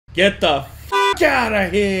Get the f*** out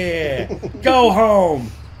of here! Go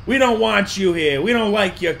home! We don't want you here. We don't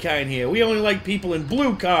like your kind here. We only like people in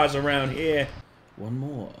blue cars around here. One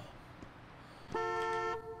more.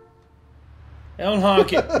 Don't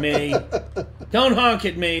honk at me. Don't honk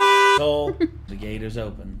at me, asshole. The gate is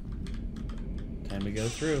open. Time to go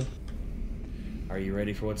through. Are you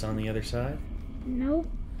ready for what's on the other side? Nope.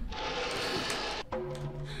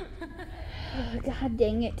 Oh, God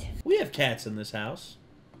dang it. We have cats in this house.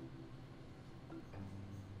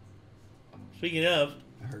 Speaking of,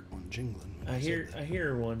 I heard one jingling. I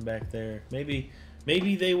hear one back there. Maybe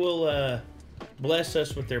they will bless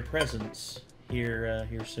us with their presence here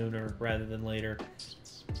sooner rather than later.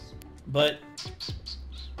 But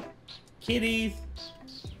kitties,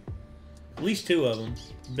 at least two of them,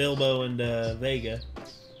 Bilbo and Vega.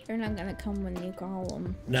 They're not gonna come when you call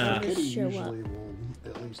them. Nah. They'll Kitty just show usually up. will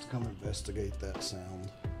at least come investigate that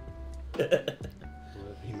sound. But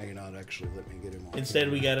he may not actually let me get him on Instead,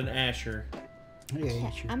 camera. we got an Asher. Hey,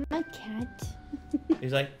 Asher. I'm a cat.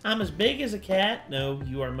 He's like, I'm as big as a cat. No,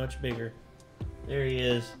 you are much bigger. There he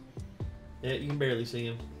is. Yeah, you can barely see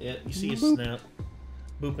him. Yeah, you see his snout.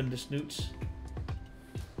 Booping the snoots.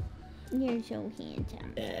 You're so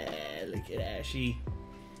handsome. Look at Ashy.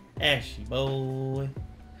 Ashy boy.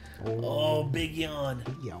 Oh, big yawn.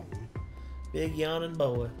 Yawn. Big yawning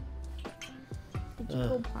boy. Did you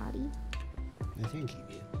go potty? I think he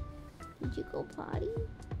did. Did you go potty?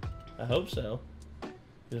 I hope so.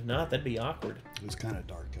 If not, that'd be awkward. It was kind of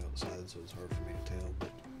dark outside, so it's hard for me to tell. But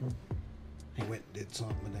he went and did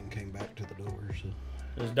something and then came back to the door. So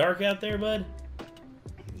It was dark out there, bud?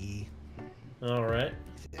 yeah, All right.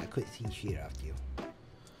 I quit seeing shit off you.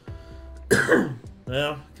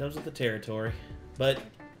 Well, comes with the territory. But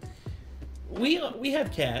we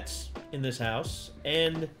have cats in this house,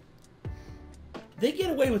 and they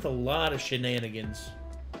get away with a lot of shenanigans.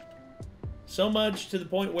 So much to the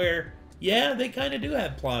point where, yeah, they kind of do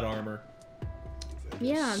have plot armor.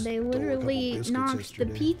 Yeah, they Stole a couple literally biscuits knocked the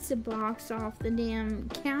yesterday. pizza box off the damn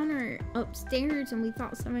counter upstairs, and we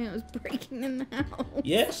thought somebody was breaking in the house.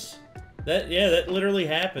 Yes. That literally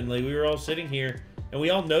happened. Like, we were all sitting here, and we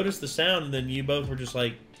all noticed the sound, and then you both were just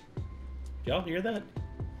like, y'all hear that?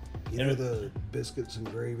 You know the biscuits and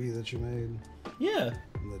gravy that you made? Yeah.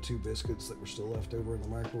 And the 2 biscuits that were still left over in the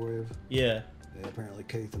microwave? Yeah. Yeah, apparently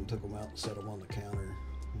Cathan took them out and set them on the counter.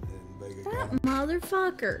 And Vega got That 'em.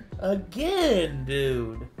 motherfucker. Again,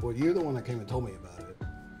 dude. Well, you're the one that came and told me about it.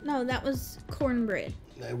 No, that was cornbread.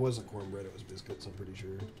 It wasn't cornbread, it was biscuits, I'm pretty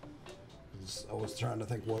sure. I was trying to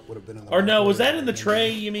think what would have been in the Or no, was microwave. that in the tray,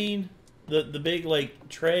 you mean? The big, like,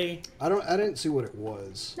 tray? I didn't see what it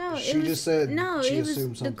was. No, she it was, just said no, she it was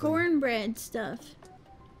assumed the something. cornbread stuff.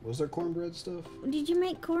 Was there cornbread stuff? Did you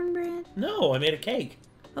make cornbread? No, I made a cake.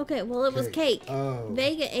 Okay, well it was cake. Oh.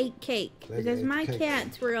 Vega ate cake Vega because ate my cake.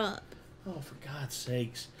 cats were up, Oh, for God's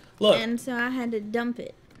sakes. Look, and so I had to dump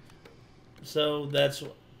it. so that's...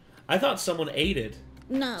 I thought someone ate it.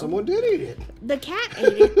 No, Someone did eat it. the cat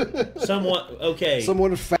ate it. Someone... Okay.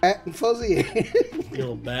 Someone fat and fuzzy ate it. You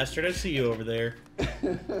little bastard, I see you over there.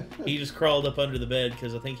 He just crawled up under the bed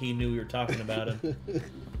because I think he knew we were talking about him.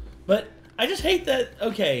 But I just hate that...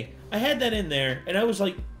 Okay, I had that in there, and I was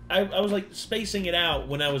like... I was like spacing it out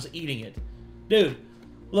when I was eating it. Dude,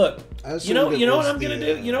 look, you know what I'm gonna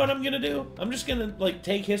do? You know what I'm gonna do? I'm just gonna like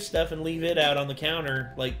take his stuff and leave it out on the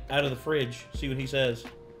counter, like out of the fridge. See what he says.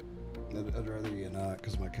 I'd rather you not,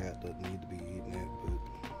 because my cat doesn't need to be eating it.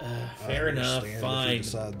 But Fair enough. understand Fine. If you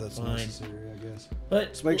decide that's Fine. necessary, I guess. But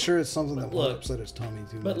Just make sure it's something that look, won't upset his tummy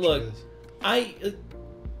too much. But look, I guess.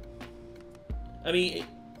 I mean,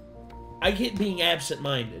 I get being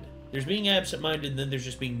absent-minded. There's being absent-minded, and then there's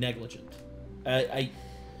just being negligent.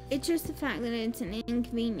 It's just the fact that it's an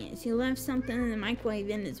inconvenience. He left something in the microwave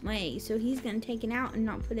in his way, so he's gonna take it out and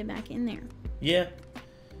not put it back in there. Yeah.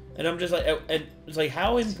 And I'm just like, and it's like,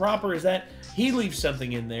 how improper is that? He leaves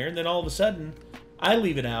something in there, and then all of a sudden, I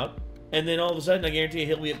leave it out, and then all of a sudden, I guarantee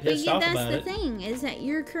he'll get pissed off about it. That's the thing, is that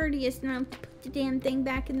you're courteous enough to put the damn thing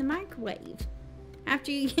back in the microwave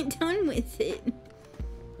after you get done with it.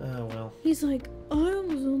 Oh, well. He's like, I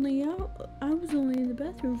was only in the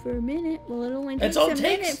bathroom for a minute. Well, it only takes That's all a it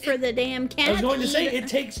minute takes. for the damn cat. I was going to say, eat it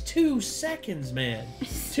takes 2 seconds, man.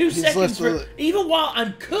 2 seconds. left For, with it. even while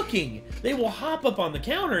I'm cooking, they will hop up on the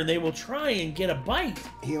counter and they will try and get a bite.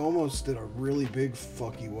 He almost did a really big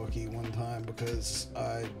fucky wucky one time because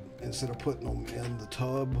instead of putting them in the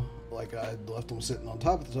tub, like I left them sitting on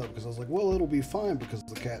top of the tub because I was like, well, it'll be fine because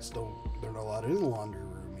the cats they're not allowed in the laundry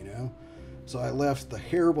room, you know? So I left the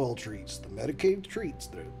hairball treats, the medicated treats,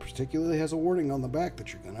 that particularly has a warning on the back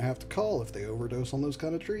that you're going to have to call if they overdose on those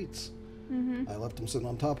kind of treats. I left them sitting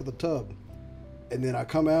on top of the tub. And then I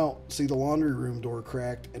come out, see the laundry room door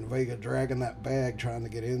cracked, and Vega dragging that bag trying to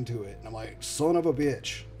get into it. And I'm like, son of a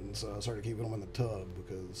bitch. And so I started keeping them in the tub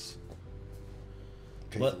because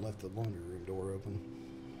Caitlin left the laundry room door open.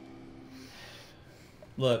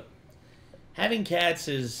 Look, having cats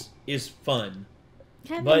is fun.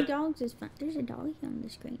 Having dogs is fun. There's a doggy on the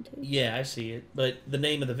screen, too. Yeah, I see it. But the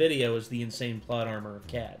name of the video is The Insane Plot Armor of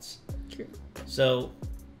Cats. True. So,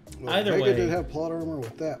 Well, either Vega way... did have plot armor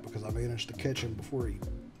with that because I managed to catch him before he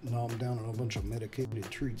gnawed down on a bunch of medicated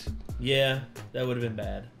treats. Yeah, that would have been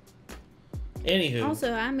bad. Anywho.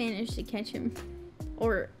 Also, I managed to catch him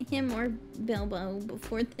or Bilbo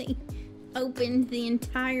before they opened the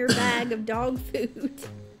entire bag of dog food.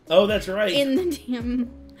 Oh, that's right. In the damn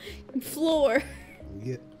floor.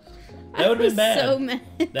 Yeah. That would have been bad. So mad.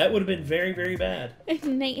 That would have been very, very bad.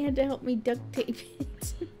 And Nate had to help me duct tape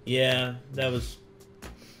it. Yeah, that was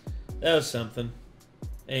something.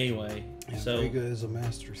 Anyway, Yeah, so Vega is a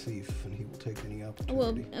master thief, and he will take any opportunity.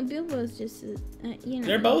 Well, Bilbo's just, you know.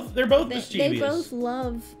 they're both they mischievous. both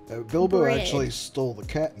love Bilbo bread. actually stole the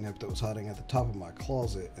catnip that was hiding at the top of my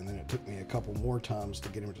closet, and then it took me a couple more times to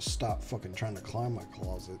get him to stop fucking trying to climb my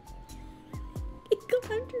closet. He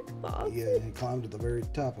climbed your closet. Yeah, he climbed to the very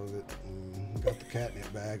top of it and got the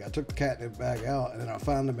catnip bag. I took the catnip bag out, and then I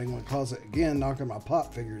found him in my closet again, knocking my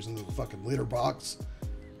pop figures into the fucking litter box.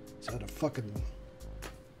 So I had to fucking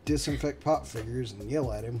disinfect pop figures and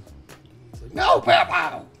yell at him. He's like, "No,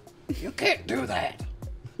 Bilbo! You can't do that!"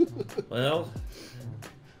 Well,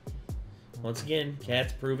 once again,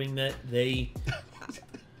 cats proving that they...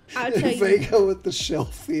 I'll tell you. Vega with the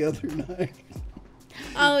shelf the other night.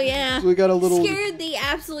 Oh, yeah. So we got a little... Scared the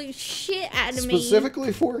absolute shit out of me.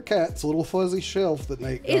 Specifically for cats, a little fuzzy shelf that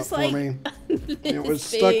Nate got for like me. And it was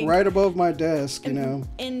this stuck big. right above my desk, you know.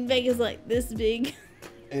 And Vega's like this big.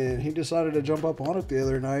 And he decided to jump up on it the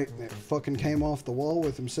other night, and it fucking came off the wall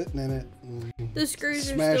with him sitting in it. And The screws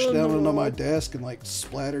are smashed still in down the onto wall. my desk and like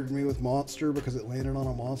splattered me with Monster because it landed on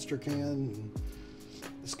a Monster can. And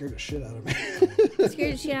it scared the shit out of me.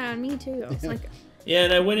 Scared the shit out of me too. I was like, Yeah,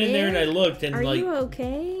 and I went in there and I looked, and are like... you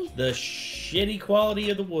okay? The shitty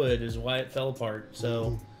quality of the wood is why it fell apart.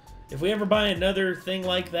 So, if we ever buy another thing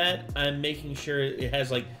like that, I'm making sure it has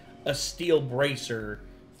like a steel bracer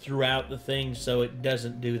throughout the thing so it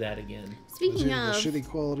doesn't do that again. Is Speaking it of, the shitty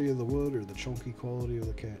quality of the wood or the chunky quality of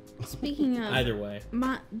the cat? speaking of, Either way.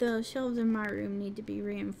 the shelves in my room need to be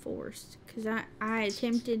reinforced because I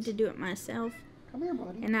attempted to do it myself Come here,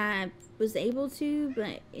 buddy. and I was able to,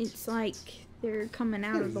 but it's like they're coming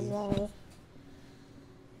out of the wall.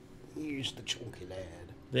 Here's the chunky lad.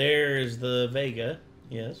 There's the Vega.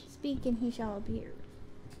 Yes. Speaking, he shall appear.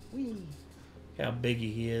 Wee. How big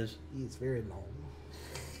he is. He's very long.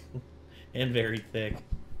 And very thick.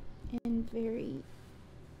 And very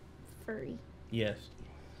furry. Yes.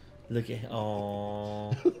 Look at...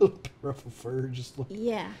 Aww. Ruffle fur just like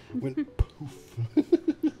Yeah. went poof.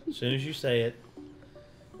 As soon as you say it.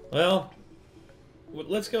 Well,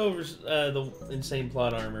 let's go over the insane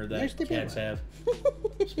plot armor There's that the cats big have.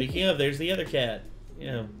 Speaking of, there's the other cat. You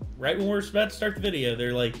know, right when we're about to start the video,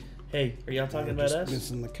 they're like, hey, are y'all talking about Just us?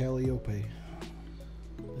 missing the Calliope.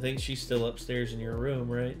 I think she's still upstairs in your room,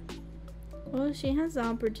 right? Well, she has the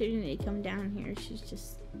opportunity to come down here.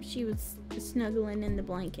 She was snuggling in the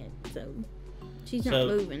blanket, so she's not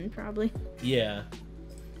moving, probably. Yeah.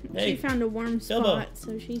 She Hey, found a warm Bilbo. spot,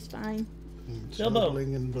 so she's fine. Bilbo.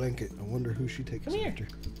 Snuggling in blanket. I wonder who she takes Come here. after.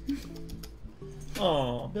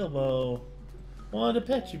 Aw, Bilbo. Wanted to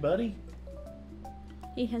pet you, buddy.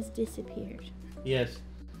 He has disappeared. Yes.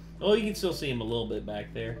 Oh, you can still see him a little bit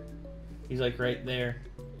back there. He's like right there.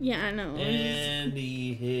 Yeah, I know. And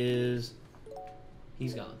he's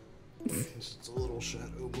gone. Just a little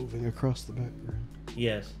shadow moving across the background.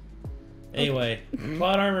 Yes. Anyway,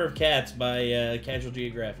 Plot Armor of Cats by Casual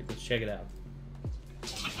Geographic. Let's check it out.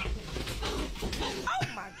 Oh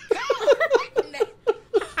my god!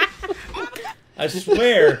 I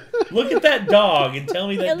swear, look at that dog and tell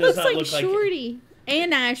me that It does looks not like look like... Shorty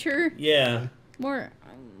and Asher. Yeah, More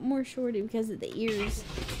Shorty because of the ears.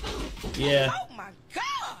 yeah. Oh my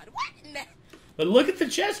god! What in the... But look at the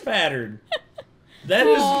chest pattern. That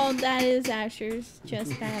is... Oh, that is Asher's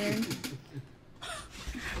chest pattern.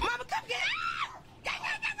 Mama, come get it!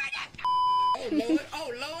 Oh lord! Oh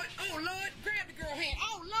lord! Oh lord! Grab the girl hand!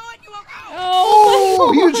 Oh lord! You okay? Oh,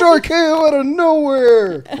 Oh, huge RKO out of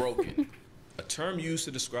nowhere! Broken. A term used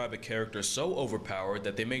to describe a character so overpowered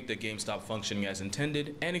that they make the game stop functioning as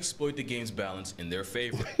intended and exploit the game's balance in their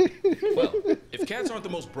favor. Well, if cats aren't the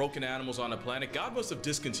most broken animals on the planet, God must have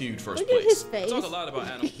discontinued first Look at place. his face. I talk a lot about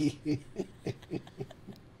animals.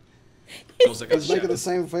 Goes like a He's making shadow. the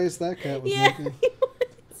same face that cat was Yeah.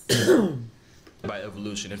 making. By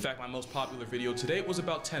evolution. In fact, my most popular video to date was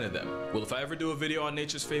about 10 of them. Well, if I ever do a video on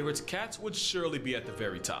nature's favorites, cats would surely be at the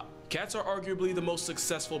very top. Cats are arguably the most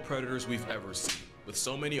successful predators we've ever seen. With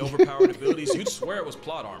so many overpowered abilities, you'd swear it was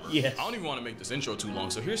plot armor. Yes. I don't even want to make this intro too long,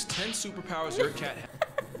 so here's 10 superpowers your cat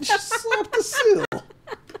Just slap the seal.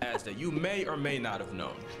 has that you may or may not have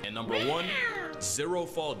known. And number 1, 0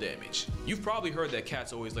 fall damage. You've probably heard that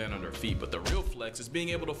cats always land on their feet, but the real flex is being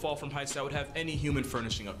able to fall from heights that would have any human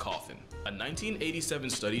furnishing a coffin. A 1987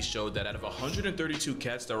 study showed that out of 132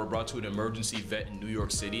 cats that were brought to an emergency vet in New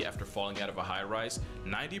York City after falling out of a high-rise,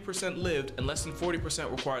 90% lived and less than 40%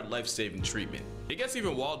 required life-saving treatment. It gets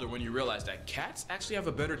even wilder when you realize that cats actually have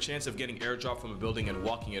a better chance of getting airdropped from a building and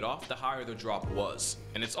walking it off the higher the drop was.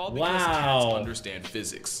 And it's all because cats Wow. understand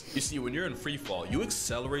physics. You see, when you're in free fall, you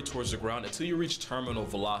accelerate towards the ground until you reach terminal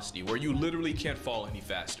velocity, where you literally can't fall any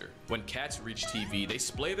faster. When cats reach TV, they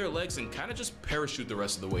splay their legs and kind of just parachute the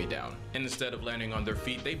rest of the way down. And instead of landing on their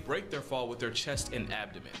feet, they break their fall with their chest and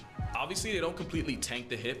abdomen. Obviously, they don't completely tank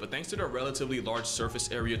the hit, but thanks to their relatively large surface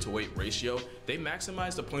area to weight ratio, they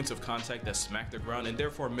maximize the points of contact that smack the ground and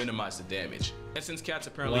therefore minimize the damage. And since cats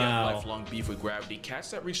apparently Wow. have lifelong beef with gravity, cats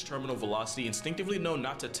that reach terminal velocity instinctively know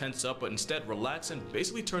not to tense up, but instead relax and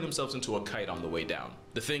basically turn themselves into a kite on the way down.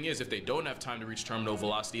 The thing is, if they don't have time to reach terminal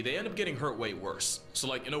velocity, they end up getting hurt way worse. So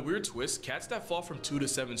like in a weird twist, cats that fall from 2 to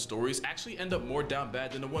 7 stories actually end up more down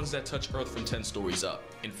bad than the ones that touch Earth from 10 stories up.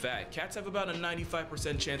 In fact, cats have about a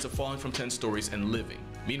 95% chance of falling from 10 stories and living.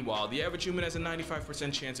 Meanwhile, the average human has a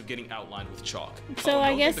 95% chance of getting outlined with chalk. So Oh, I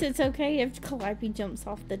don't guess think it's okay if Calliope jumps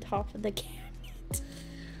off the top of the cabinet.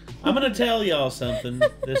 I'm gonna tell y'all something.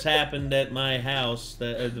 This happened at my house,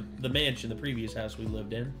 the mansion, the previous house we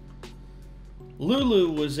lived in.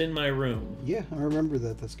 Lulu was in my room. Yeah, I remember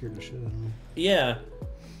that. That scared the shit out of me. Yeah.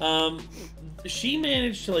 She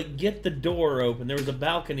managed to like get the door open. There was a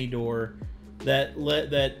balcony door that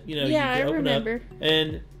you know, Yeah, you I could open remember. up,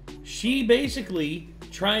 and she basically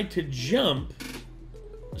tried to jump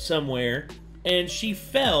somewhere, and she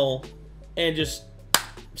fell and just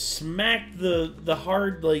smacked the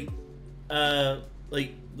hard like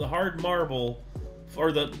the hard marble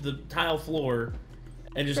or the tile floor,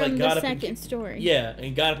 and just From like got the up and second story. yeah,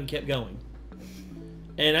 and got up and kept going.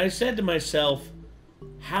 And I said to myself,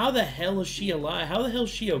 how the hell is she alive? How the hell is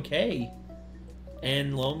she okay?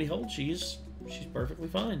 And lo and behold, she's perfectly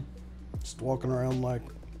fine. Just walking around like,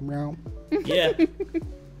 meow. Yeah.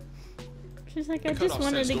 She's like, I cut just off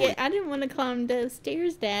wanted said to story. I didn't want to climb the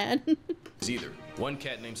stairs, Dad. Either. One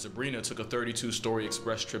cat named Sabrina took a 32-story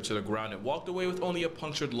express trip to the ground and walked away with only a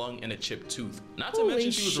punctured lung and a chipped tooth. Not to Holy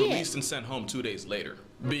mention she was shit. released and sent home 2 days later.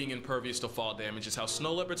 Being impervious to fall damage is how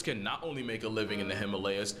snow leopards can not only make a living in the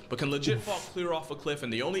Himalayas, but can legit fall clear off a cliff,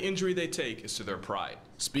 and the only injury they take is to their pride.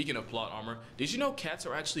 Speaking of plot armor, did you know cats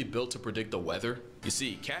are actually built to predict the weather? You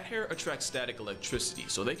see, cat hair attracts static electricity,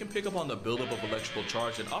 so they can pick up on the buildup of electrical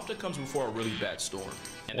charge that often comes before a really bad storm.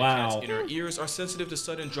 And the Wow. cat's inner ears are sensitive to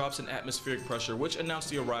sudden drops in atmospheric pressure, which announce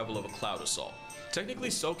the arrival of a cloud assault. Technically,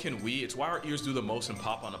 so can we. It's why our ears do the most and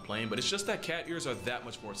pop on a plane, but it's just that cat ears are that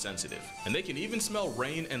much more sensitive. And they can even smell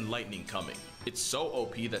rain and lightning coming. It's so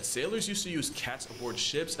OP that sailors used to use cats aboard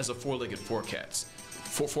ships as a four-legged forecast.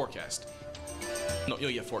 Forecast.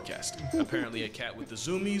 Apparently, a cat with the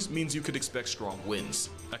zoomies means you could expect strong winds.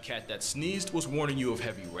 A cat that sneezed was warning you of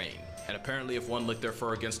heavy rain. And apparently, if one licked their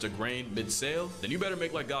fur against a grain mid-sail, then you better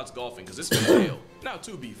make like God's golfing, because it's gonna hail. Now,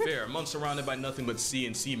 to be fair, a month surrounded by nothing but sea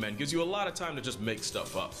and seamen gives you a lot of time to just make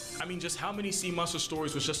stuff up. I mean, just how many sea monster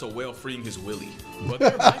stories was just a whale freeing his willy? But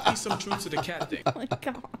there might be some truth to the cat thing. Oh my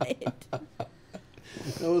God.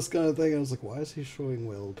 I was kind of thinking, I was like, why is he showing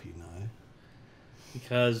whale peni?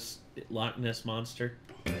 Because Loch Ness Monster.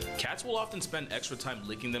 Cats will often spend extra time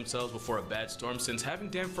licking themselves before a bad storm, since having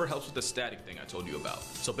damp fur helps with the static thing I told you about.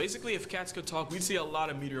 So basically, if cats could talk, we'd see a lot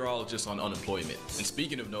of meteorologists on unemployment. And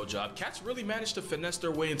speaking of no job, cats really managed to finesse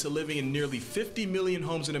their way into living in nearly 50 million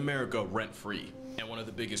homes in America rent-free. And one of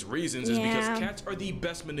the biggest reasons is because Yeah. cats are the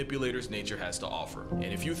best manipulators nature has to offer. And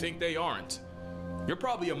if you think they aren't, you're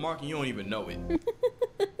probably a mark and you don't even know it.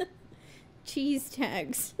 Cheese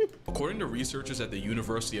tags. According to researchers at the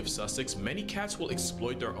University of Sussex, many cats will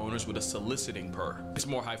exploit their owners with a soliciting purr. It's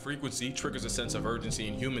more high frequency, triggers a sense of urgency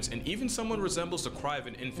in humans, and even someone resembles the cry of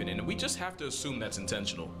an infant, and we just have to assume that's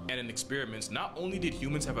intentional. And in experiments, not only did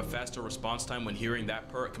humans have a faster response time when hearing that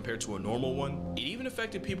purr compared to a normal one, it even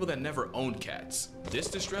affected people that never owned cats. This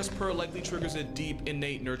distressed purr likely triggers a deep,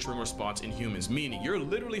 innate nurturing response in humans, meaning you're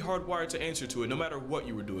literally hardwired to answer to it no matter what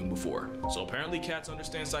you were doing before. So apparently cats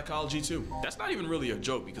understand psychology too. That's not even really a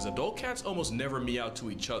joke because adult cats almost never meow to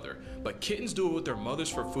each other, but kittens do it with their mothers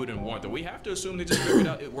for food and warmth, and we have to assume they just figured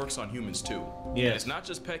out it works on humans too. Yeah. And it's not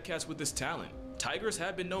just pet cats with this talent. Tigers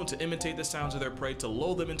have been known to imitate the sounds of their prey to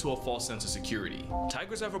lull them into a false sense of security.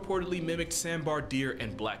 Tigers have reportedly mimicked sandbar deer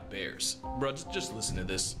and black bears. Bro, just listen to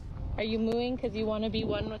this. Are you mooing because you want to be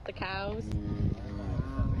one with the cows?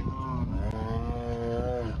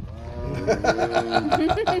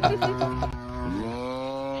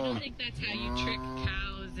 I don't think that's how you trick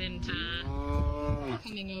cows into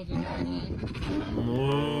coming over.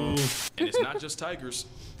 And it's not just tigers.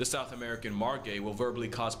 The South American margay will verbally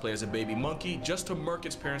cosplay as a baby monkey just to murk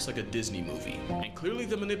its parents like a Disney movie. And clearly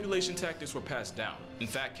the manipulation tactics were passed down. In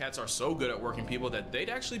fact, cats are so good at working people that they'd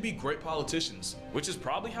actually be great politicians, which is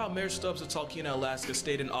probably how Mayor Stubbs of Talkeetna, Alaska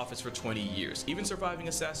stayed in office for 20 years, even surviving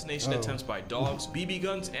assassination attempts by dogs, BB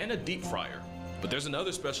guns, and a deep fryer. But there's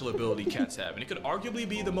another special ability cats have, and it could arguably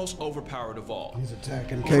be the most overpowered of all. He's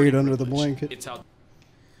attacking Kate under the blanket. It's how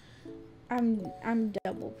I'm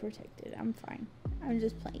double protected. I'm fine. I'm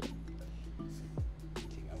just playing.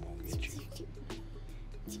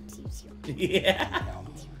 Yeah.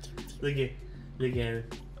 Look at him.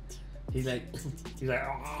 He's like,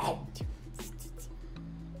 oh.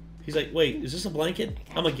 He's like, wait, is this a blanket?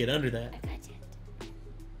 I'm gonna get under that.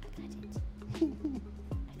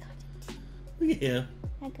 Look at him.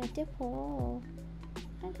 I got the pole.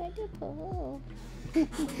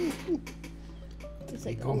 It's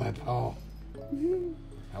like, Go my paw.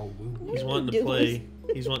 He's wanting to play.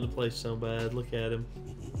 He's wanting to play so bad. Look at him.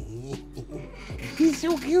 He's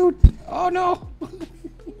so cute. Oh no.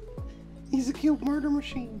 He's a cute murder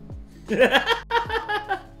machine.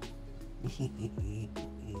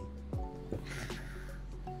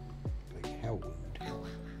 Like Howell.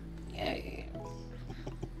 Yeah.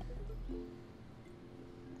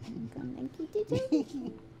 I'm gonna get it.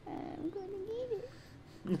 I'm gonna get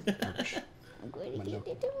it. I'm gonna get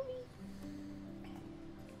it, Toby.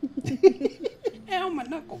 Ow, my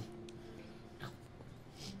knuckle.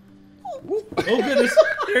 Oh goodness!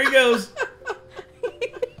 There he goes.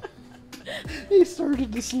 He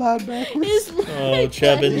started to slide backwards. Oh,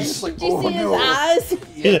 Chubbins. He's like, Did you oh see his no. eyes?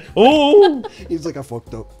 Yeah. Oh! He's like, I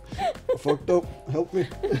fucked up. I fucked up. Help me.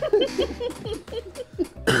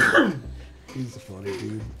 He's a funny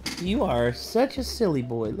dude. You are such a silly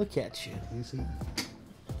boy. Look at you. You see?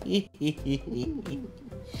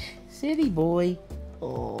 Silly boy.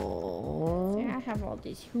 Oh. See, I have all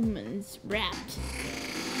these humans wrapped.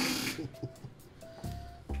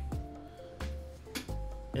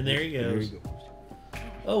 And there he There goes. he goes.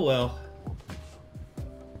 Oh well.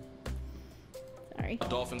 Sorry.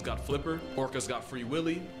 dolphins got Flipper, orcas got Free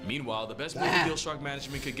Willy. Meanwhile, the best movie deal shark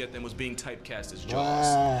management could get them was being typecast as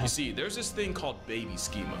Jaws. You see, there's this thing called baby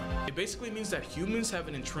schema. It basically means that humans have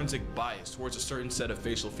an intrinsic bias towards a certain set of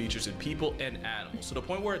facial features in people and animals, to the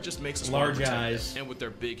point where it just makes us want to Large protect eyes. them. And with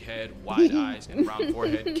their big head, wide eyes, and round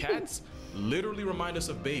forehead, cats literally remind us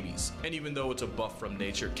of babies. And even though it's a buff from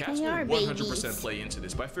nature, cats They will are 100% babies. play into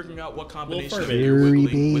this by figuring out what combination fur of baby. ear Furry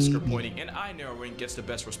wiggling, whisker baby. pointing, and eye narrowing gets the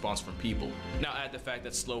best response from people. Now add the fact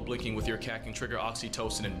that slow blinking with your cat can trigger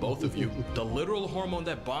oxytocin in both of you, the literal hormone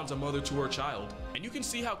that bonds a mother to her child, and you can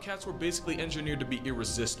see how cats were basically engineered to be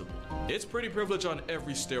irresistible. It's pretty privilege on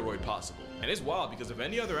every steroid possible. And it's wild because if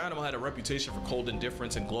any other animal had a reputation for cold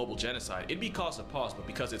indifference and global genocide, it'd be cause of pause, but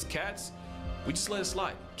because it's cats, we just let it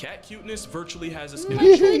slide. Cat cuteness virtually has us in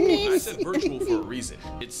a choke. I said virtual for a reason.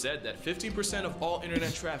 It's said that 15% of all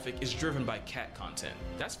internet traffic is driven by cat content.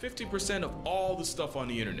 That's 15% of all the stuff on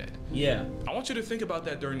the internet. Yeah. I want you to think about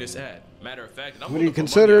that during this ad. Matter of fact, When you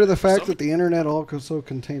consider the fact that the internet also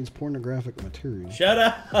contains pornographic material, Shut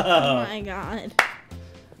up. Oh my god.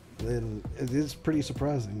 then it is pretty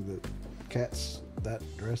surprising that cats that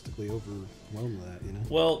drastically overwhelm that, you know?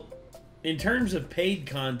 Well, in terms of paid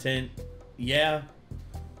content, yeah,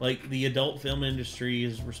 like the adult film industry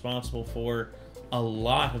is responsible for a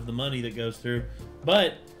lot of the money that goes through,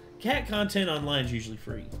 but cat content online is usually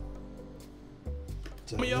free.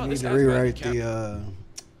 So Well, yeah, we need this to guy's rewrite got the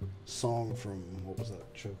the song from, what was that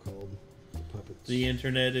show called? The Puppets. The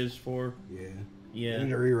internet is for, Yeah. yeah. We need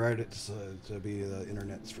to rewrite it to be the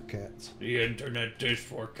internet's for cats. The internet is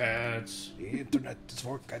for cats. The internet is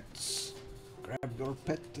for cats. Grab your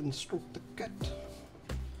pet and stroke the cat.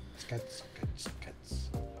 It's cats, cats, cats.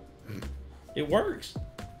 It works.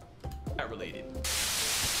 cat related.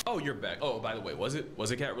 Oh, you're back. Oh, by the way, was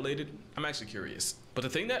it cat related? I'm actually curious. But the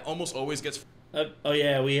thing that almost always gets Oh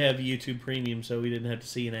yeah, we have YouTube Premium, so we didn't have to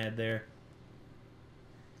see an ad there.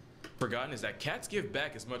 forgotten is that cats give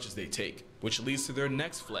back as much as they take, which leads to their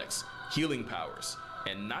next flex, healing powers.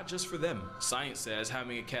 And not just for them. Science says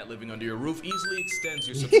having a cat living under your roof easily extends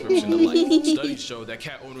your subscription to life. Studies show that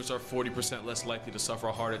cat owners are 40% less likely to suffer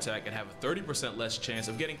a heart attack and have a 30% less chance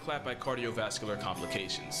of getting clapped by cardiovascular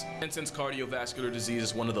complications. And since cardiovascular disease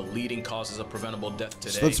is one of the leading causes of preventable death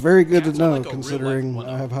today, So that's very good to know, like considering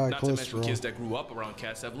I have high not to mention cholesterol. kids that grew up around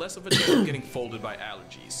cats have less of a chance of getting folded by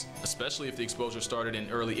allergies, especially if the exposure started in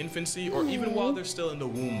early infancy or even while they're still in the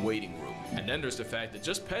womb waiting room. And then there's the fact that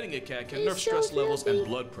just petting a cat can nerf stress levels and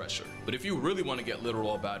blood pressure. But if you really want to get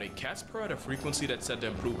literal about it, cats purr at a frequency that's said to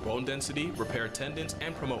improve bone density, repair tendons,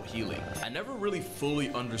 and promote healing. I never really fully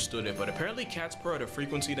understood it, but apparently cats purr at a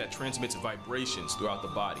frequency that transmits vibrations throughout the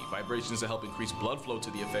body, vibrations that help increase blood flow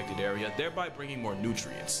to the affected area, thereby bringing more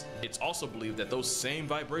nutrients. It's also believed that those same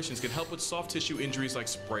vibrations can help with soft tissue injuries like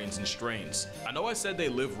sprains and strains. I know I said they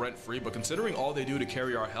live rent-free, but considering all they do to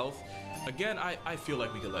carry our health, again, I feel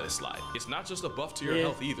like we could let it slide. It's not just a buff to your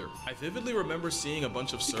health either. I vividly remember seeing a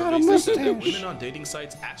bunch of surveys that said that women on dating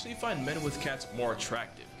sites actually find men with cats more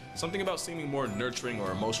attractive. Something about seeming more nurturing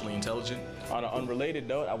or emotionally intelligent. On an unrelated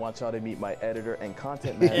note, I want y'all to meet my editor and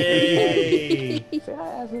content manager. Hey! Say hi,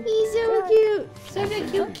 Ashley. He's so cute. Such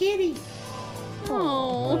a cute kitty.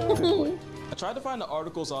 Oh. I tried to find the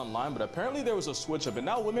articles online, but apparently there was a switch up, and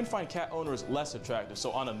now women find cat owners less attractive.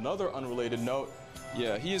 So on another unrelated note,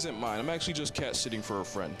 yeah, he isn't mine. I'm actually just cat sitting for a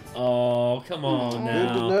friend. Oh, come on Good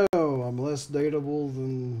now. to know. I'm less dateable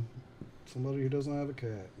than somebody who doesn't have a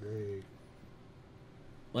cat. Great.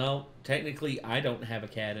 Well, technically, I don't have a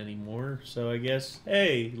cat anymore, so I guess,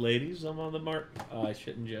 hey, ladies, I'm on the mark. Oh, I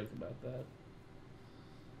shouldn't joke about that.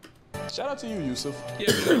 Shout out to you, Yusuf. Yeah,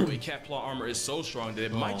 apparently cat claw armor is so strong that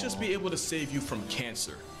it might just be able to save you from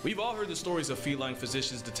cancer. We've all heard the stories of feline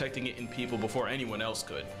physicians detecting it in people before anyone else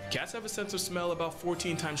could. Cats have a sense of smell about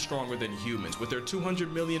 14 times stronger than humans, with their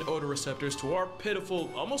 200 million odor receptors to our pitiful,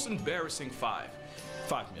 almost embarrassing 5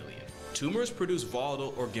 million. Tumors produce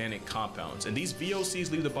volatile organic compounds, and these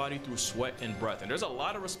VOCs leave the body through sweat and breath. And there's a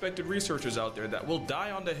lot of respected researchers out there that will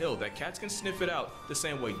die on the hill that cats can sniff it out the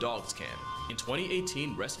same way dogs can. In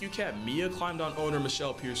 2018, rescue cat Mia climbed on owner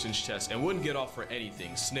Michelle Pearson's chest and wouldn't get off for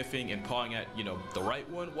anything, sniffing and pawing at, the right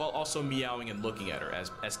one, while also meowing and looking at her,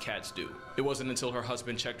 as cats do. It wasn't until her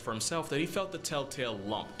husband checked for himself that he felt the telltale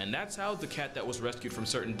lump, and that's how the cat that was rescued from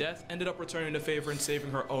certain death ended up returning the favor and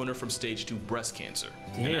saving her owner from stage 2 breast cancer.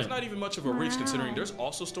 Damn. And there's not even much of a reach, considering there's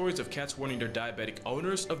also stories of cats warning their diabetic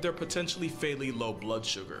owners of their potentially fatally low blood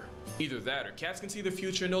sugar. Either that, or cats can see the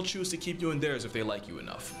future and they'll choose to keep you in theirs if they like you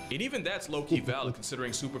enough. And even that's low-key valid,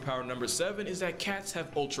 considering superpower number 7 is that cats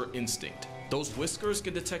have ultra instinct. Those whiskers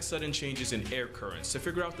can detect sudden changes in air currents to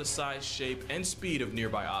figure out the size, shape, and speed of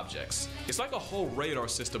nearby objects. It's like a whole radar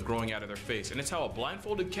system growing out of their face, and it's how a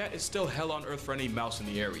blindfolded cat is still hell on earth for any mouse in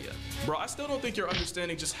the area. Bro, I still don't think you're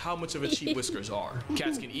understanding just how much of a cheat whiskers are.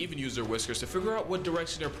 Cats can even use their whiskers to figure out what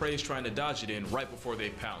direction their prey is trying to dodge it in right before they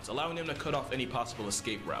pounce, allowing them to cut off any possible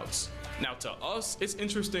escape routes. Now to us, it's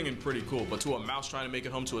interesting and pretty cool, but to a mouse trying to make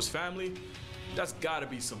it home to his family, that's gotta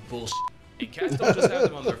be some bullshit. And cats don't just have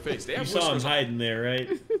them on their face, they have You saw him hiding there, right?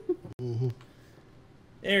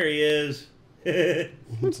 There he is.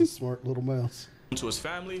 It's a smart little mouse. To his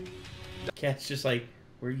family, Cat's just like,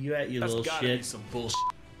 where you at, you that's little gotta be shit? some bullshit.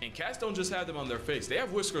 And cats don't just have them on their face, they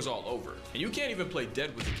have whiskers all over. And you can't even play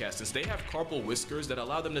dead with the cat since they have carpal whiskers that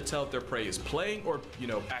allow them to tell if their prey is playing or,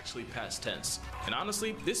 actually past tense. And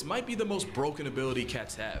honestly, this might be the most broken ability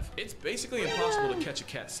cats have. It's basically impossible to catch a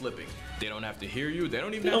cat slipping. They don't have to hear you, they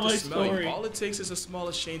don't even have to smell you. All it takes is a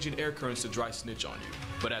smallest change in air currents to dry snitch on you.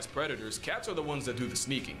 But as predators, cats are the ones that do the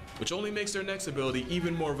sneaking, which only makes their next ability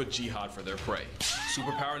even more of a jihad for their prey.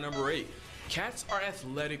 Superpower number 8. Cats are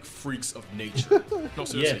athletic freaks of nature. No,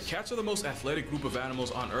 seriously, Yes. Cats are the most athletic group of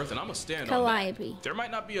animals on Earth, and I'm a stand on Calliope. that. There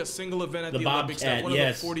might not be a single event at The the Olympics that bobcat, one of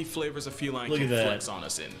yes. the 40 flavors of feline Look can at that. flex on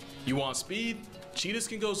us in. You want speed? Cheetahs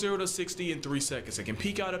can go 0 to 60 in 3 seconds and can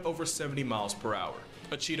peak out at over 70 miles per hour.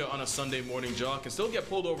 A cheetah on a Sunday morning jog can still get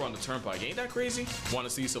pulled over on the turnpike. Ain't that crazy? Want to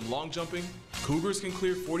see some long jumping? Cougars can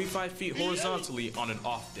clear 45 feet horizontally on an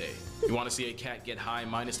off day. You want to see a cat get high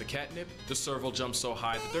minus the catnip? The serval jumps so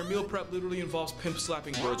high that their meal prep literally involves pimp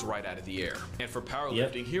slapping birds right out of the air. And for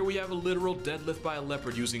powerlifting, here we have a literal deadlift by a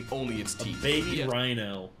leopard using only its teeth. Baby Yes,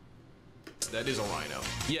 rhino. that is a rhino.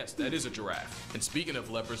 Yes, that is a giraffe. And speaking of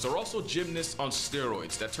leopards, there are also gymnasts on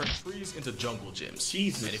steroids that turn trees into jungle gyms.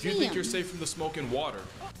 Jesus. And if you think you're safe from the smoke and water,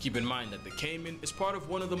 keep in mind that the caiman is part of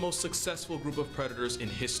one of the most successful group of predators in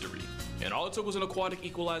history. And all it took was an aquatic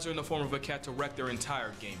equalizer in the form of a cat to wreck their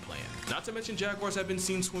entire game plan. Not to mention jaguars have been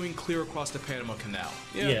seen swimming clear across the Panama Canal.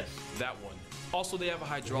 Yeah, Yes. that one. Also, they have a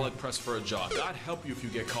hydraulic press for a jaw. God help you if you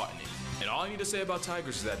get caught in it. And all I need to say about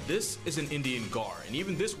tigers is that this is an Indian gar, and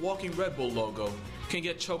even this walking Red Bull logo can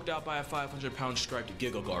get choked out by a 500-pound striped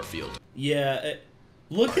Giggle Garfield. Yeah,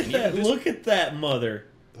 look at that. Look at that mother.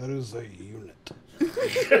 That is a unit.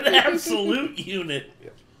 An absolute unit.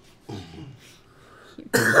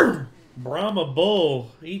 Yep. Brahma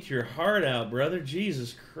Bull, eat your heart out, brother.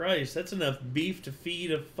 Jesus Christ, that's enough beef to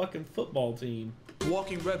feed a fucking football team.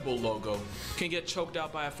 Walking Red Bull logo can get choked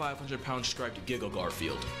out by a 500-pound striped Giggle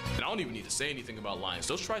Garfield. And I don't even need to say anything about lions.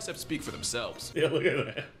 Those triceps speak for themselves. Yeah, look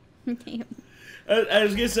at that. Damn. I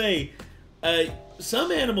was gonna say,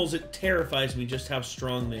 some animals, it terrifies me just how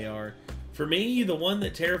strong they are. For me, the one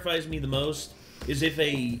that terrifies me the most is if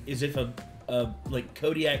a like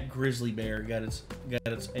Kodiak grizzly bear got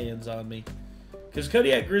its hands on me, because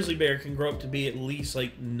Kodiak grizzly bear can grow up to be at least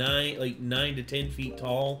like 9 to 10 feet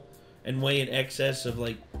tall and weigh in excess of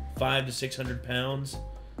like 500 to 600 pounds.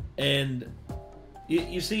 And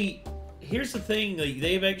you see, here's the thing: like,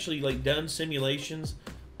 they've actually like done simulations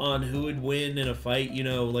on who would win in a fight. You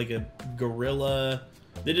know, like a gorilla.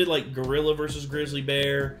 They did like gorilla versus grizzly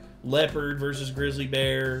bear, leopard versus grizzly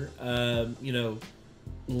bear. You know,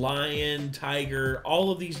 lion, tiger,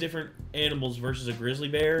 all of these different animals versus a grizzly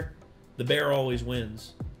bear. The bear always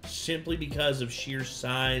wins, simply because of sheer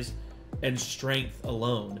size and strength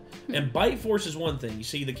alone. And bite force is one thing. You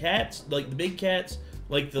see, the cats, like the big cats,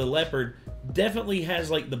 like the leopard, definitely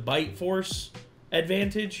has like the bite force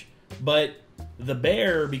advantage, but the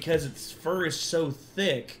bear, because its fur is so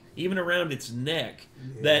thick, even around its neck,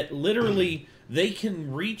 that literally they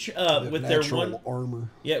can reach up with their one armor.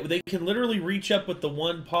 Yeah, they can literally reach up with the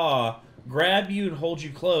one paw, grab you and hold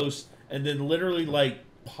you close, and then literally like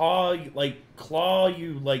claw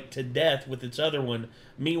you like to death with its other one.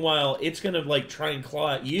 Meanwhile, it's gonna like try and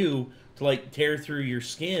claw at you to like tear through your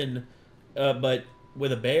skin, but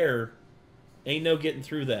with a bear, ain't no getting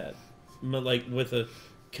through that. Like with a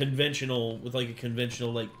conventional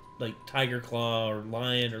like tiger claw or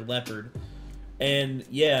lion or leopard. And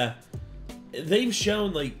yeah, they've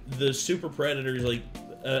shown like the super predators, like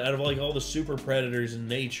out of like all the super predators in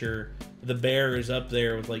nature, the bear is up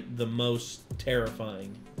there with like the most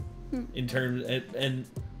terrifying in terms. And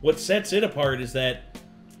what sets it apart is that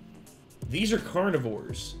these are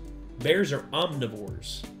carnivores. Bears are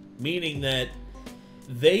omnivores, meaning that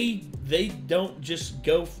they don't just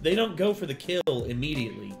go. They don't go for the kill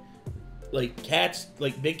immediately. Like cats,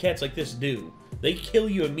 like big cats like this do. They kill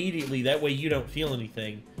you immediately. That way you don't feel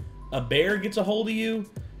anything. A bear gets a hold of you,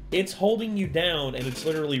 it's holding you down, and it's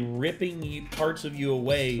literally ripping parts of you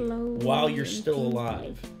away slowly while you're still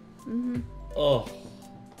alive. Oh,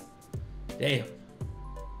 damn.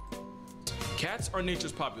 Cats are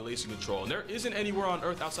nature's population control, and there isn't anywhere on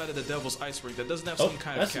Earth outside of the Devil's Ice Rink that doesn't have some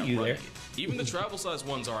kind of cat running. Even the travel-sized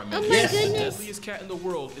ones are a menace. Oh my goodness. The deadliest cat in the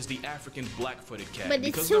world is the African black-footed cat. But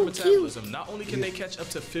because it's so of their metabolism, cute. not only can they catch up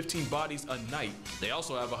to 15 bodies a night, they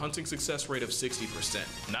also have a hunting success rate of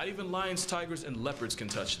 60%. Not even lions, tigers, and leopards can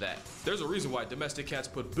touch that. There's a reason why domestic cats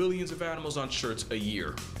put billions of animals on shirts a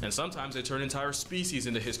year. And sometimes they turn entire species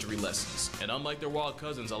into history lessons. And unlike their wild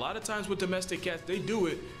cousins, a lot of times with domestic cats, they do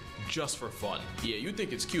it just for fun. Yeah, you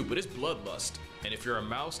think it's cute, but it's bloodlust. And if you're a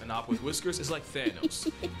mouse, an op with whiskers is like Thanos.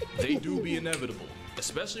 They do be inevitable,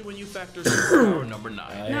 especially when you factor superpower number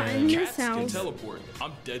 9. Not in Cats this can house. teleport.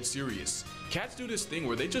 I'm dead serious. Cats do this thing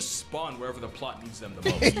where they just spawn wherever the plot needs them the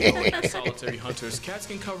most. As solitary hunters, cats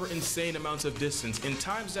can cover insane amounts of distance in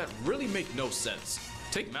times that really make no sense.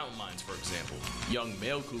 Take mountain lions, for example. Young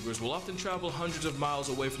male cougars will often travel hundreds of miles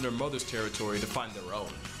away from their mother's territory to find their own.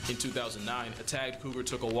 In 2009, a tagged cougar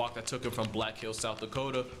took a walk that took him from Black Hills, South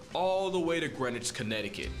Dakota, all the way to Greenwich,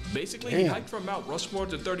 Connecticut. Basically, he hiked from Mount Rushmore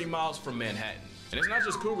to 30 miles from Manhattan. And it's not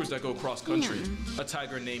just cougars that go cross-country. A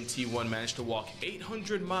tiger named T1 managed to walk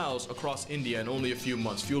 800 miles across India in only a few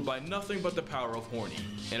months, fueled by nothing but the power of horny.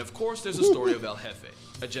 And of course, there's the story of El Jefe,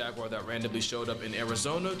 a jaguar that randomly showed up in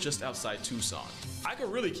Arizona just outside Tucson. I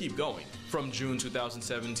could really keep going. From June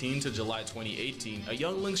 2017 to July 2018, a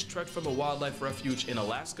young lynx trekked from a wildlife refuge in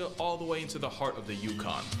Alaska all the way into the heart of the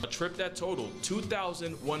Yukon. A trip that totaled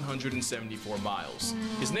 2,174 miles.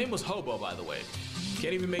 His name was Hobo, by the way.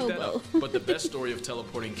 Can't even make that up. But the best story of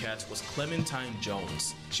teleporting cats was Clementine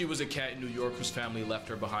Jones. She was a cat in New York whose family left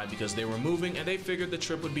her behind because they were moving and they figured the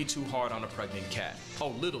trip would be too hard on a pregnant cat. Oh,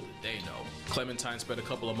 little did they know. Clementine spent a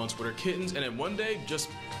couple of months with her kittens and then one day just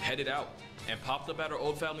headed out and popped up at her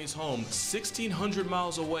old family's home 1,600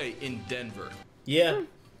 miles away in Denver. Yeah.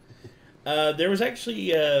 There was actually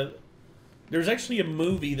a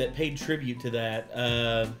movie that paid tribute to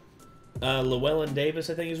that. Llewellyn Davis,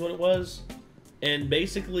 I think is what it was. And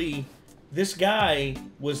basically, this guy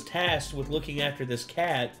was tasked with looking after this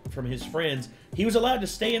cat from his friends. He was allowed to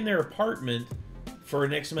stay in their apartment for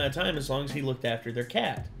an X amount of time as long as he looked after their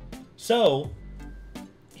cat. So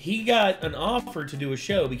he got an offer to do a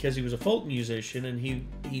show because he was a folk musician and he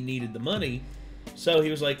needed the money. So he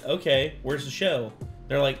was like, okay, where's the show?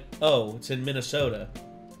 They're like, oh, it's in Minnesota.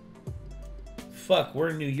 Fuck, we're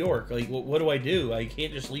in New York. Like, what do I do? I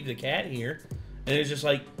can't just leave the cat here. And it was just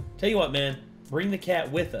like, tell you what, man, bring the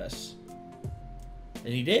cat with us.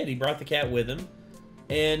 And he did. He brought the cat with him.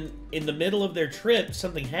 And in the middle of their trip,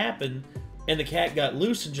 something happened, and the cat got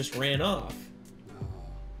loose and just ran off.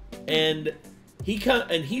 And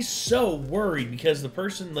he's so worried because the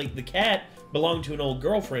person, like, the cat belonged to an old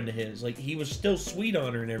girlfriend of his. Like, he was still sweet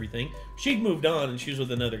on her and everything. She'd moved on and she was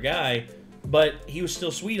with another guy, but he was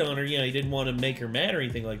still sweet on her. You know, he didn't want to make her mad or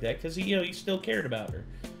anything like that because he still cared about her.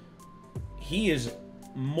 He is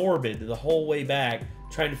morbid the whole way back,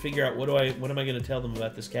 trying to figure out what am I going to tell them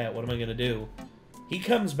about this cat? What am I going to do? He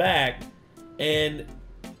comes back and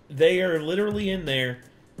they are literally in there,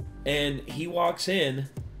 and he walks in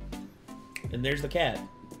and there's the cat.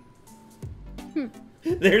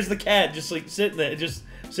 There's the cat just like sitting there, just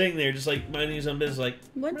sitting there, just like minding his own business, like,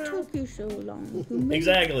 what took you so long?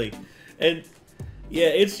 Exactly. And yeah,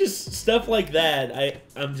 it's just stuff like that.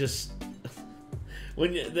 I'm just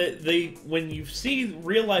when you see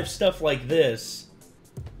real life stuff like this,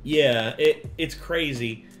 yeah, it's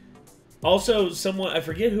crazy. Also, someone, I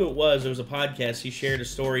forget who it was a podcast, he shared a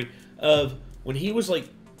story of when he was like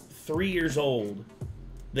 3 years old,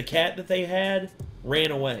 the cat that they had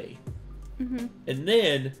ran away. Mm-hmm. And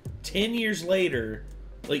then 10 years later,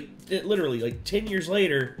 like literally like 10 years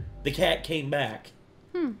later, the cat came back.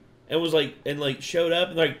 And was like, and like showed up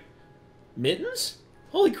and like, Mittens?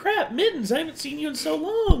 Holy crap, Mittens, I haven't seen you in so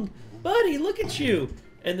long. Buddy, look at you.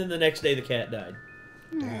 And then the next day the cat died.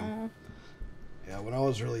 Damn. Yeah, when I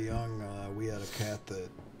was really young, we had a cat that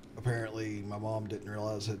apparently my mom didn't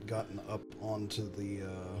realize had gotten up onto the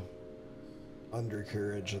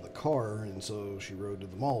undercarriage of the car, and so she rode to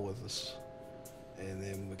the mall with us. And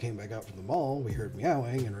then we came back out from the mall, we heard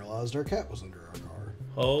meowing and realized our cat was under our car.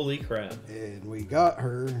 Holy crap. And we got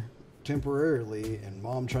her temporarily, and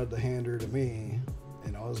Mom tried to hand her to me,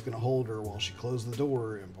 and I was going to hold her while she closed the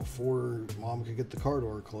door, and before Mom could get the car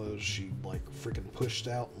door closed, she like freaking pushed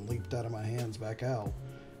out and leaped out of my hands back out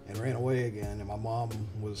and ran away again, and my mom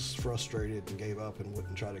was frustrated and gave up and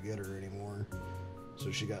wouldn't try to get her anymore.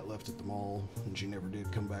 So she got left at the mall, and she never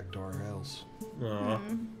did come back to our house. Aw.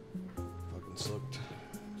 Fucking sucked.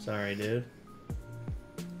 Sorry, dude.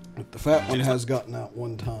 But the fat one has gotten out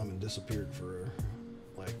one time and disappeared for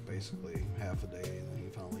like basically half a day, and then he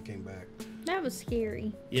finally came back. That was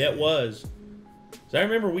scary. Yeah, it was. So I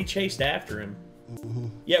remember we chased after him. Mm-hmm.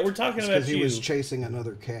 Yeah, we're talking about you. He was chasing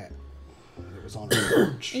another cat. It was on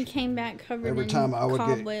her porch. He came back covered Every in time I would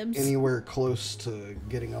cobwebs. get anywhere close to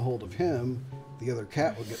getting a hold of him, the other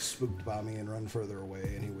cat would get spooked by me and run further away,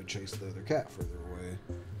 and he would chase the other cat further away.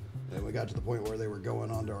 And we got to the point where they were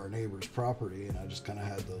going onto our neighbor's property, and I just kind of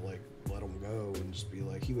had to like let them go and just be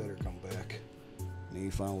like, "He better come back." And he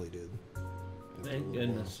finally did. Thank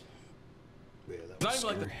goodness. Yeah, that Not was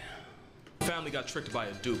even scary. like the family got tricked by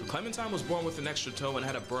a dupe. Clementine was born with an extra toe and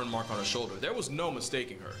had a burn mark on her shoulder. There was no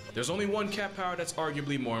mistaking her. There's only one cat power that's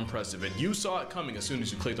arguably more impressive, and you saw it coming as soon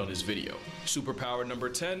as you clicked on this video. Superpower number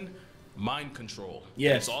 10, mind control.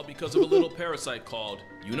 Yes. It's all because of a little parasite called,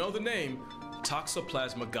 you know the name,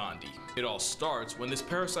 Toxoplasma gondii. It all starts when this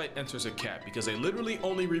parasite enters a cat because they literally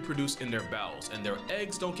only reproduce in their bowels, and their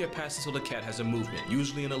eggs don't get past until the cat has a movement,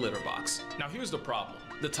 usually in a litter box. Now here's the problem.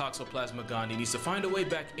 The Toxoplasma gondii needs to find a way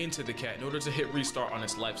back into the cat in order to hit restart on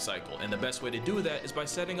its life cycle, and the best way to do that is by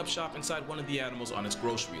setting up shop inside one of the animals on its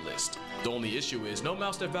grocery list. The only issue is no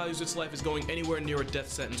mouse that values its life is going anywhere near a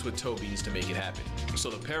death sentence with toe beans to make it happen.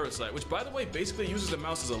 So the parasite, which by the way basically uses the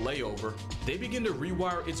mouse as a layover, they begin to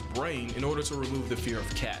rewire its brain in order to remove the fear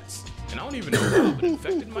of cats. And I don't even know how, but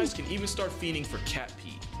infected mice can even start fiending for cat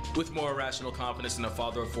pee. With more irrational confidence in a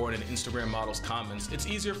father of four and an Instagram model's comments, it's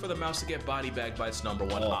easier for the mouse to get body bagged by its number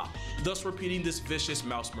one op, thus repeating this vicious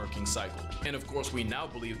mouse-murking cycle. And of course, we now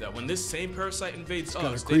believe that when this same parasite invades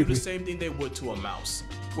us, they do the same thing they would to a mouse.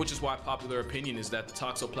 Which is why popular opinion is that the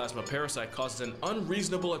Toxoplasma parasite causes an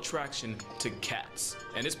unreasonable attraction to cats.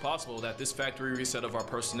 And it's possible that this factory reset of our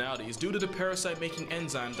personality is due to the parasite making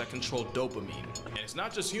enzymes that control dopamine. And it's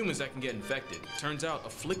not just humans that can get infected. Turns out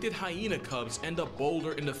afflicted hyena cubs end up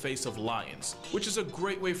bolder in the face of lions, which is a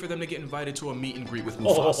great way for them to get invited to a meet and greet with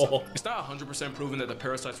Mufasa. Oh. It's not 100% proven that the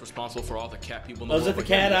parasite's responsible for all the cat people in the Was world. it the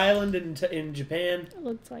Cat Island in Japan? It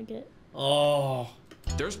looks like it. Oh,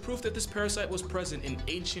 There's proof that this parasite was present in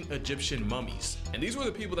ancient Egyptian mummies, and these were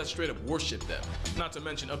the people that straight up worshipped them. Not to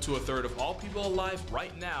mention up to a third of all people alive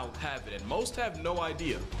right now have it, and most have no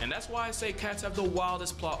idea. And that's why I say cats have the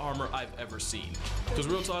wildest plot armor I've ever seen. Because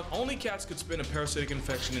real talk, only cats could spin a parasitic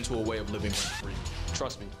infection into a way of living for free.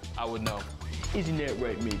 Trust me, I would know. Isn't that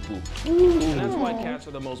right, Maple? And that's why cats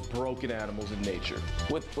are the most broken animals in nature.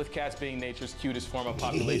 With cats being nature's cutest form of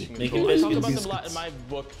population control. I talk about them a lot in my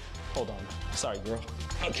book. Hold on. Sorry, girl.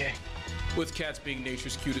 Okay. With cats being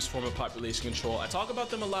nature's cutest form of population control, I talk about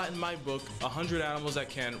them a lot in my book, 100 Animals That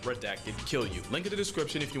Can, Redacted, Kill You. Link in the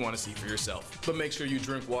description if you want to see for yourself. But make sure you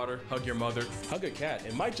drink water, hug your mother, hug a cat.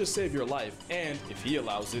 It might just save your life. And if he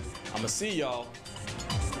allows it, I'ma see y'all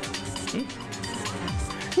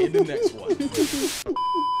in the next one.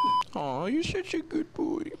 Aw, you're such a good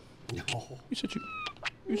boy. You're such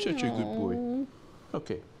a good boy.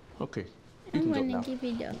 Okay. I want to give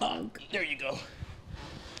you the hug. There you go.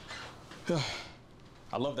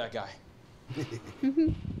 I love that guy.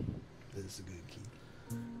 That's a good key.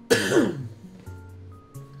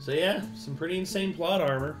 So yeah, some pretty insane plot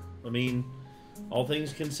armor. I mean, all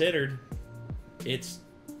things considered,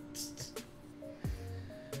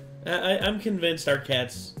 I'm convinced our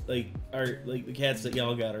cats, like the cats that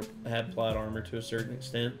y'all got, have plot armor to a certain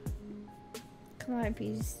extent.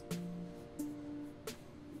 Calliope's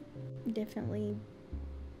definitely.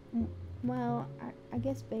 Well, I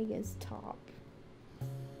guess Vega's top.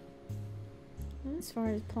 As far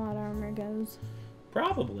as plot armor goes.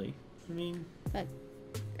 Probably. I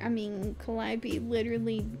mean, Calliope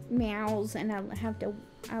literally meows, and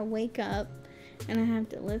I wake up, and I have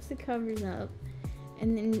to lift the covers up,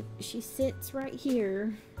 and then she sits right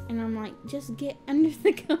here, and I'm like, just get under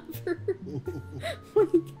the cover.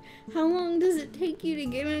 Like, how long does it take you to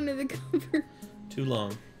get under the cover? Too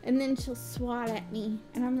long. And then she'll swat at me,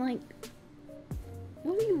 and I'm like,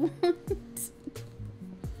 what do you want?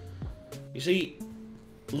 You see,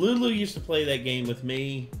 Lulu used to play that game with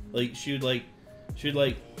me. Like, she'd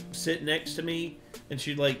sit next to me, and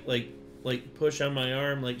she'd like push on my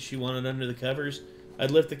arm like she wanted under the covers. I'd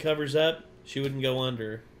lift the covers up, she wouldn't go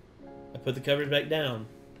under. I put the covers back down.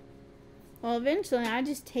 Well, eventually I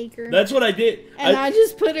just take her. That's what I did. And I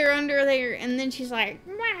just put her under there, and then she's like,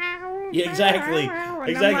 wow. Yeah, exactly. And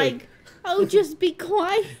exactly. I'm like, oh, just be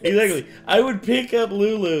quiet. Exactly. I would pick up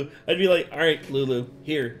Lulu. I'd be like, all right, Lulu,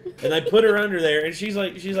 here. And I put her under there, and she's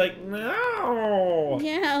like, no.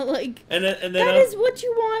 Yeah, like, and then that is what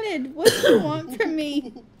you wanted. What do you want from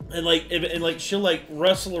me? And she'll like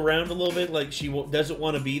rustle around a little bit, like she doesn't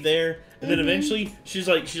want to be there. And then eventually she's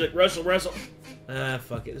like rustle. Ah,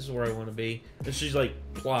 fuck it. This is where I want to be. And she's like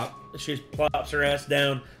plop. She just plops her ass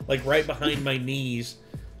down like right behind my knees.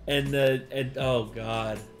 And oh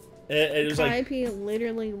god. It was Calliope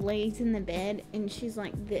literally lays in the bed, and she's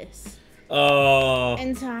like this. Oh.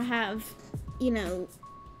 And so I have,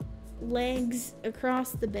 legs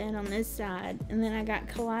across the bed on this side, and then I got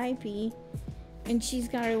Calliope, and she's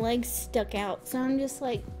got her legs stuck out. So I'm just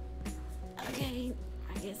like, okay,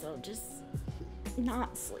 I guess I'll just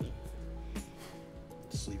not sleep.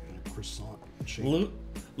 Sleep in a croissant shape.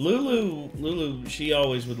 Lulu, she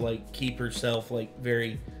always would like keep herself like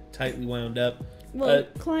very tightly wound up. Well,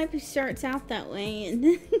 Calliope starts out that way, and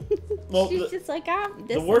then she's just like,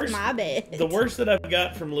 this is my bed. The worst that I've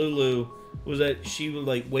got from Lulu was that she would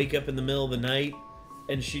like wake up in the middle of the night,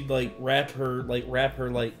 and she'd like wrap her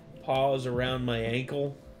paws around my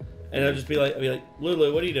ankle, and I'd be like,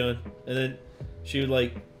 Lulu, what are you doing? And then she would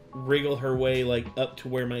like wriggle her way like up to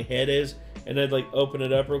where my head is, and I'd like open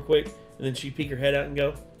it up real quick, and then she'd peek her head out and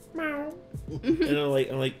go, meow. And I'm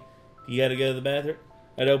like, you gotta go to the bathroom?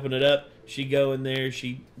 I'd open it up. She'd go in there.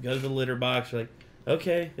 She'd go to the litter box. Like,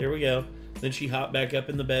 okay, there we go. Then she'd hop back up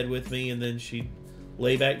in the bed with me, and then she'd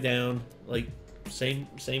lay back down, like same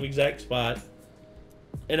exact spot.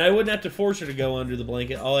 And I wouldn't have to force her to go under the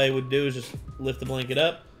blanket. All I would do is just lift the blanket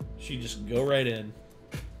up. She'd just go right in.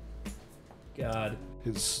 God.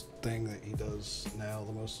 His thing that he does now,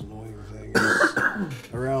 the most annoying thing, is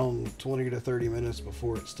around 20 to 30 minutes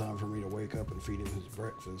before it's time for me to wake up and feed him his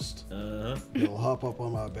breakfast. He'll hop up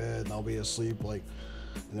on my bed, and I'll be asleep, and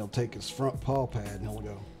he'll take his front paw pad, and he'll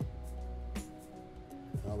go.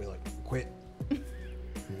 And I'll be like, quit.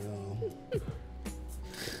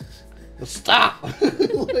 Stop!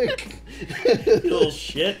 Like, you little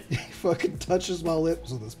shit. He fucking touches my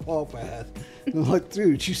lips with his paw pad. And I'm like,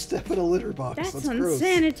 dude, you step in a litter box. That's gross.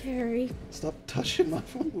 unsanitary. Stop touching my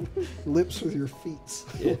lips with your feet.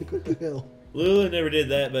 Yeah. Like, what the hell? Lulu never did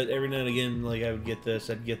that, but every now and again, like, I would get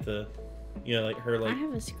this. I'd get the, like her, like, I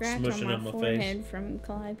have a scratch smushing on my face. forehead from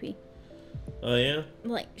Calliope. Oh, yeah?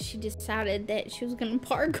 Like, she decided that she was gonna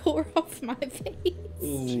parkour off my face.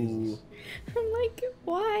 Ooh. I'm like,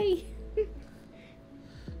 why?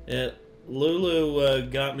 Yeah, Lulu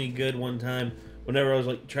got me good one time whenever I was,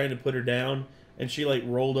 like, trying to put her down, and she, like,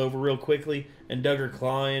 rolled over real quickly and dug her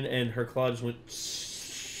claw in, and her claw just went...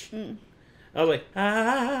 I was like,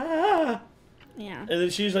 ah! Yeah. And then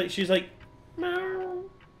she's like, meow.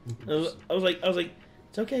 I was like,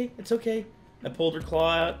 it's okay. I pulled her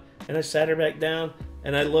claw out, and I sat her back down,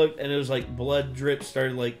 and I looked, and it was like blood drip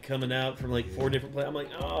started like coming out from like 4 different places. I'm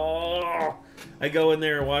like, oh! I go in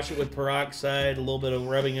there and wash it with peroxide, a little bit of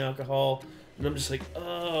rubbing alcohol, and I'm just like,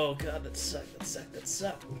 oh god, that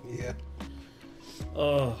sucked. Yeah.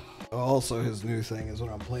 Oh. Also, his new thing is when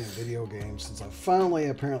I'm playing video games, since I finally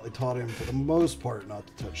apparently taught him for the most part not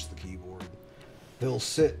to touch the keyboard, he'll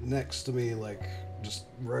sit next to me, like, just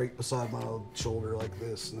right beside my shoulder like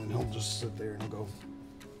this, and then he'll just sit there and he'll go.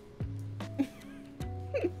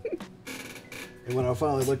 And when I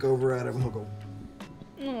finally look over at him, he'll go.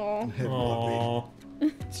 Aww. Headbutt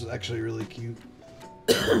me. It's actually really cute.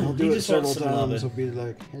 He'll do it several times. He'll be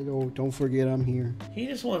like, hello, don't forget I'm here. He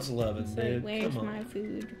just wants loving, So dude. where's my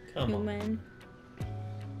food? Come Human.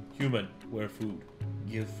 Human, where food?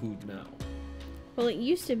 Give food now. Well, it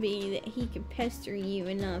used to be that he could pester you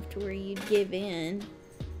enough to where you'd give in.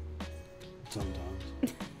 Sometimes.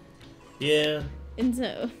 Yeah. And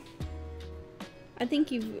so, I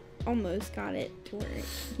think you've almost got it to where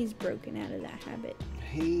he's broken out of that habit.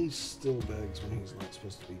 He still begs when he's not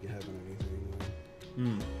supposed to be having anything.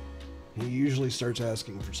 Hmm. He usually starts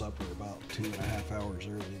asking for supper about 2.5 hours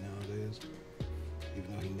early nowadays,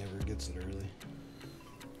 even though he never gets it early.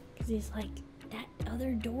 Because he's like, that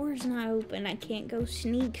other door's not open. I can't go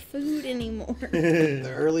sneak food anymore.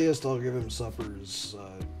 The earliest I'll give him supper is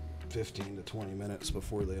 15 to 20 minutes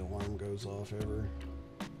before the alarm goes off ever.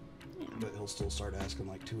 Yeah. But he'll still start asking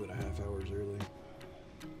like 2.5 hours early.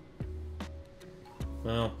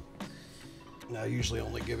 Well. I usually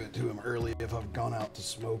only give it to him early if I've gone out to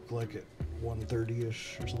smoke, like at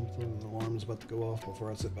 1:30ish or something. The alarm's about to go off before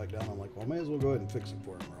I sit back down. I'm like, well, I may as well go ahead and fix it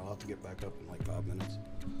for him, or I'll have to get back up in like 5 minutes.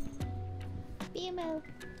 Bimbo.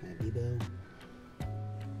 Hey, Bebo.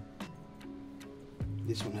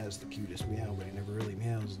 This one has the cutest meow, but he never really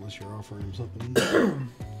meows unless you're offering him something to eat.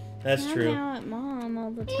 That's I true. meow at Mom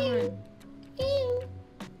all the time. Meow.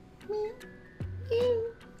 Meow.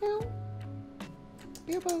 Meow.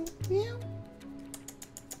 Bebo. Meow.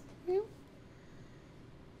 Meow.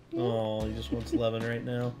 Oh, he just wants loving right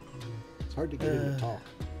now. It's hard to get him to talk.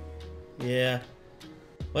 Yeah.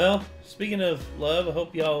 Well, speaking of love, I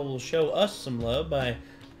hope y'all will show us some love by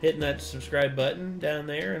hitting that subscribe button down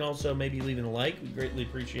there, and also maybe leaving a like. We greatly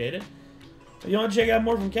appreciate it. If you want to check out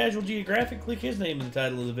more from Casual Geographic, click his name in the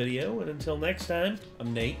title of the video. And until next time,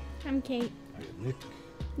 I'm Nate. I'm Kate. I am Nick.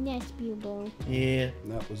 Yes, Bilbo. Yeah.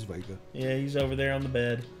 And that was Vega. Yeah, he's over there on the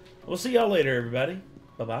bed. We'll see y'all later, everybody.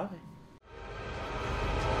 Bye-bye.